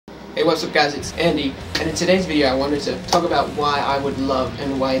Hey, what's up guys, it's Andy, and in today's video I wanted to talk about why I would love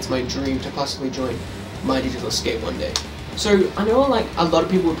and why it's my dream to possibly join My Digital Escape one day. So I know like a lot of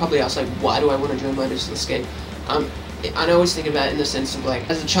people would probably ask like, why do I want to join My Digital Escape? I always think about it in the sense of like,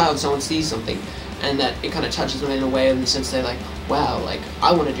 as a child someone sees something and that it kind of touches them in a way in the sense they're like, wow, like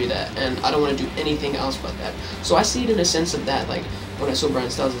I want to do that and I don't want to do anything else but that. So I see it in a sense of that, like when I saw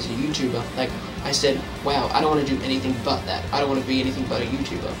Bryanstars as a YouTuber, like I said, wow, I don't want to do anything but that. I don't want to be anything but a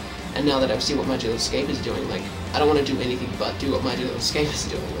YouTuber. And now that I see what My Digital Escape is doing, like I don't want to do anything but do what My Digital Escape is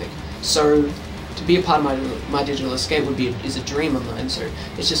doing. Like, so to be a part of My Digital Escape is a dream of mine. So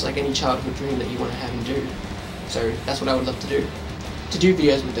it's just like any childhood dream that you want to have and do. So that's what I would love to do. To do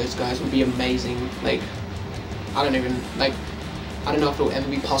videos with those guys would be amazing. Like I don't know if it'll ever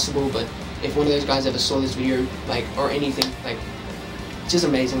be possible, but if one of those guys ever saw this video, like, or anything, like, it's just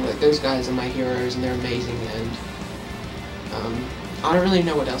amazing. Like, those guys are my heroes and they're amazing, and I don't really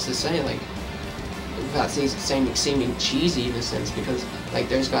know what else to say, like, without seeming cheesy in a sense, because like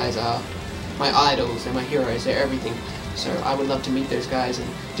those guys are my idols, they're my heroes, they're everything. So I would love to meet those guys and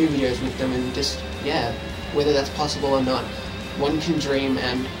do videos with them, and just, yeah, whether that's possible or not, one can dream,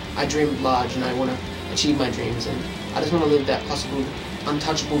 and I dream large and I want to achieve my dreams, and I just want to live that possible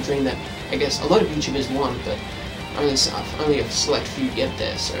untouchable dream that I guess a lot of YouTubers want, but only a select few get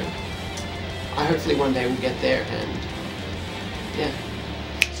there. So I hopefully one day will get there, and yeah.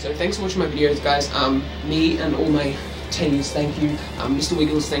 So thanks for watching my videos, guys. Me and all my teams, thank you. Mr.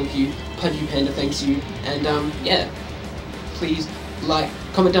 Wiggles, thank you. Pudgy Panda, thanks you. And yeah, please like,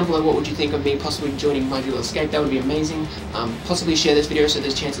 comment down below what would you think of me possibly joining My Digital Escape. That would be amazing. Possibly share this video so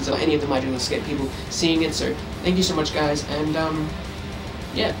there's chances of any of the My Digital Escape people seeing it. So thank you so much, guys, and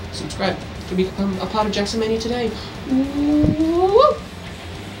yeah, subscribe to become a part of Jackson Mania today. Woo!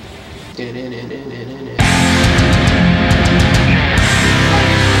 Sing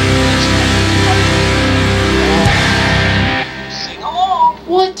along!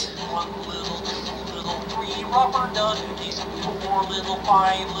 What? 1 little, 2 little, 3 rubber duckies, 4 little,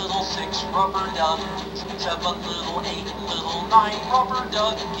 5 little, 6 rubber duckies, 7 little, 8 little, 9 rubber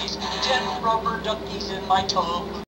duckies, 10 rubber duckies in my tub.